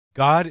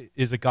God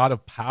is a God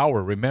of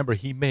power. Remember,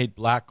 he made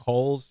black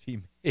holes.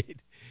 He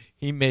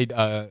made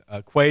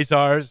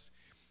quasars.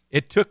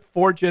 It took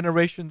 4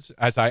 generations,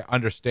 as I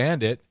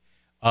understand it,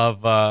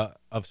 of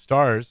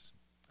stars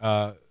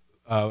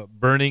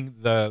burning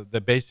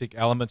the basic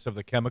elements of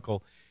the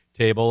chemical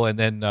table, and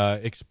then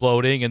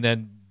exploding, and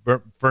then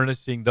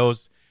furnacing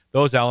those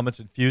elements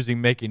and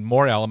fusing, making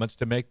more elements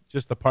to make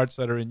just the parts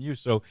that are in you.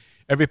 So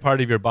every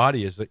part of your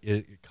body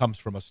it comes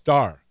from a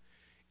star.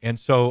 And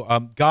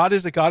so God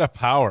is a God of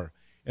power.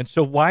 And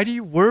so why do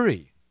you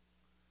worry?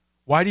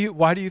 Why do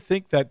you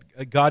think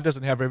that God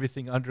doesn't have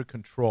everything under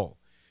control?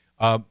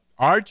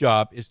 Our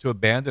job is to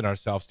abandon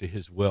ourselves to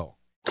his will.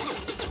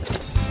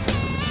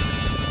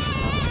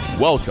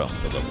 Welcome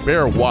to the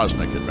Bear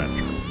Woznick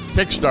Adventure.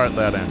 Kickstart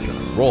that engine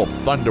and roll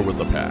thunder with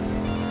the pack.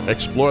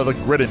 Explore the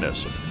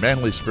grittiness of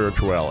manly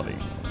spirituality.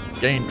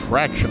 Gain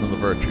traction in the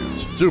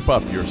virtues. Soup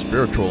up your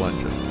spiritual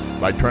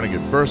engine by turning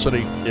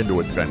adversity into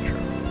adventure.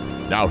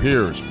 Now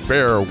here's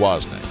Bear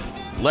Woznick.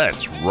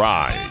 Let's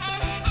ride.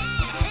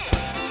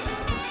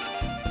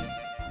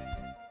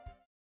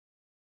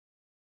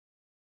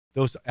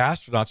 Those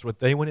astronauts, when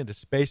they went into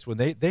space, when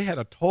they had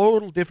a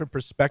total different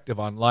perspective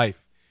on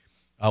life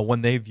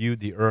when they viewed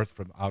the Earth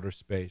from outer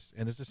space.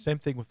 And it's the same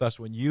thing with us.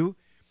 When you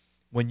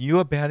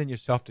abandon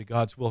yourself to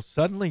God's will,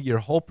 suddenly your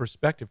whole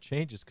perspective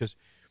changes because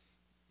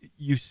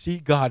you see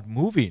God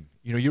moving.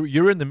 You know,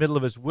 you're in the middle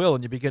of his will,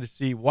 and you begin to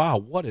see, wow,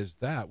 what is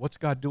that? What's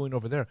God doing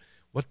over there?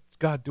 What's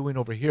God doing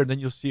over here? And then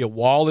you'll see a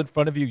wall in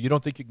front of you. You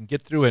don't think you can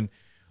get through, and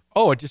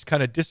it just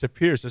kind of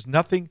disappears. There's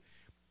nothing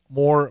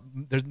more.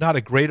 There's not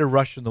a greater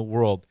rush in the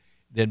world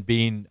than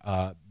being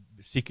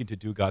seeking to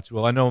do God's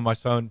will. I know my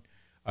son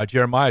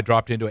Jeremiah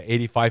dropped into an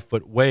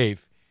 85-foot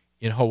wave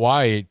in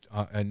Hawaii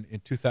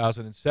in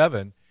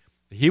 2007.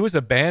 He was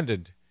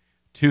abandoned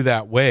to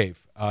that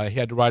wave. He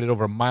had to ride it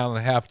over 1.5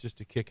 miles just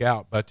to kick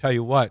out. But I tell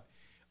you what,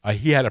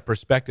 he had a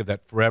perspective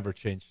that forever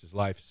changed his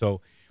life.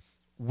 So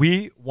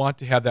we want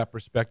to have that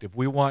perspective.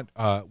 We want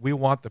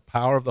the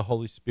power of the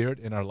Holy Spirit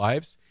in our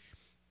lives.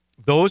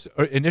 Those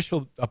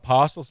initial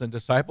apostles and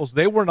disciples,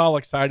 they weren't all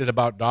excited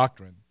about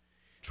doctrine.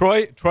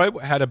 Troy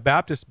had a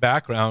Baptist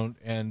background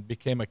and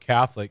became a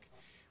Catholic,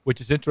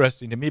 which is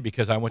interesting to me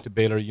because I went to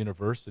Baylor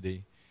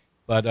University.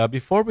 But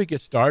before we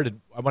get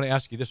started, I want to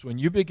ask you this. When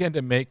you began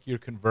to make your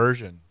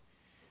conversion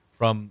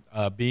from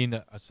being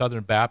a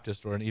Southern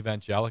Baptist or an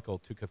evangelical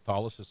to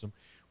Catholicism,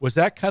 was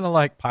that kind of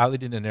like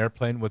piloting an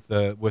airplane with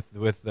the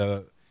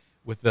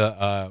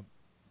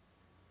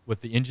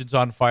engines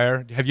on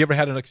fire? Have you ever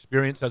had an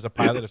experience as a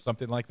pilot of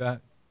something like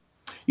that?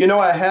 You know,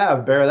 I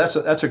have, Bear.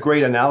 That's a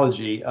great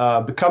analogy.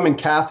 Becoming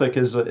Catholic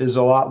is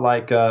a lot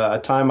like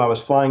a time I was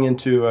flying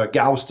into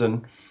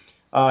Galveston,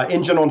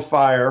 engine on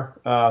fire,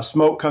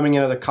 smoke coming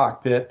into the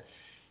cockpit,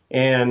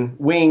 and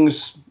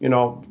wings,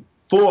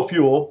 full of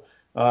fuel.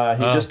 He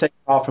just taken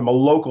off from a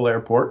local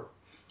airport,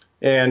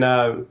 and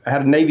I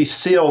had a Navy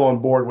SEAL on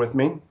board with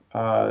me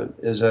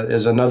as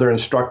another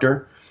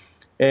instructor,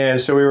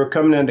 and so we were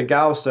coming into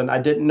Galveston.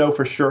 I didn't know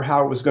for sure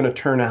how it was going to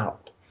turn out.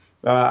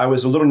 I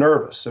was a little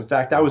nervous. In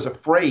fact, I was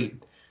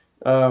afraid.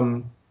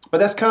 But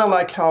that's kind of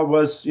like how I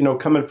was,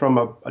 coming from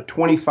a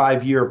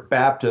 25-year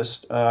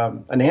Baptist,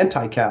 an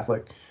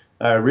anti-Catholic,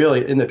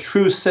 really, in the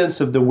true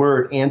sense of the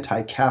word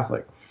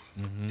anti-Catholic.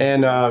 Mm-hmm.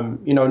 And,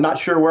 not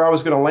sure where I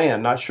was going to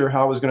land, not sure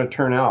how it was going to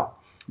turn out.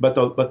 But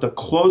the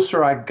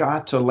closer I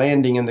got to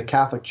landing in the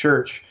Catholic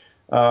Church,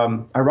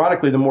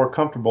 ironically, the more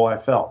comfortable I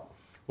felt.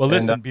 Well,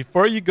 listen,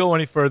 before you go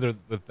any further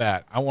with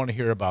that, I want to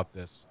hear about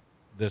this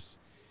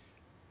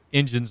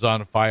engines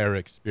on fire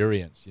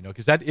experience,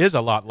 because that is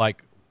a lot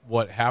like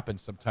what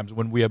happens sometimes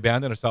when we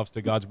abandon ourselves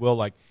to God's will.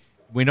 Like,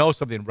 we know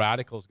something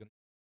radical is going to.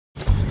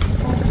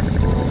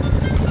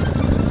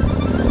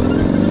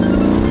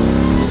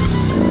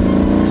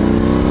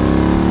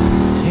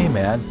 Hey,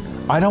 man,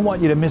 I don't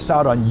want you to miss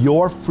out on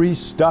your free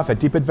stuff at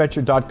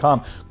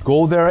deepadventure.com.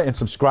 Go there and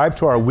subscribe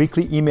to our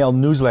weekly email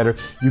newsletter.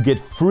 You get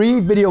free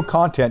video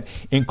content,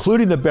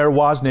 including the Bear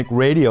Woznick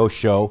radio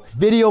show,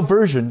 video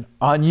version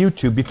on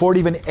YouTube before it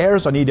even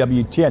airs on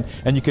EWTN.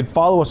 And you can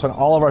follow us on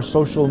all of our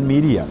social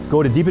media.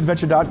 Go to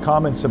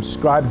deepadventure.com and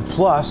subscribe.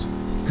 Plus,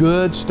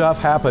 good stuff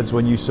happens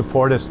when you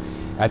support us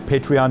at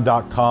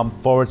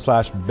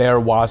patreon.com/Bear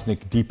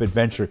Woznick Deep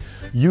Adventure.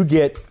 You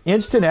get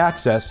instant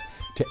access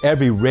to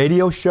every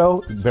radio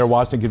show, Bear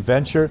Woznick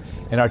Adventure,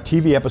 and our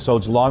TV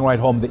episodes, Long Ride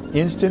Home, the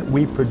instant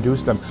we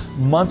produce them,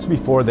 months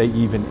before they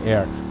even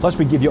air. Plus,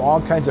 we give you all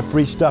kinds of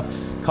free stuff,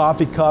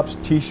 coffee cups,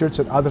 t-shirts,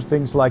 and other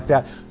things like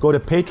that. Go to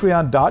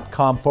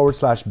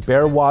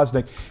patreon.com/Bear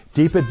Woznick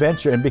Deep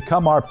Adventure and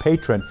become our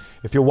patron.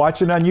 If you're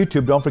watching on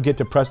YouTube, don't forget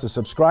to press the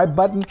subscribe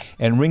button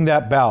and ring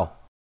that bell.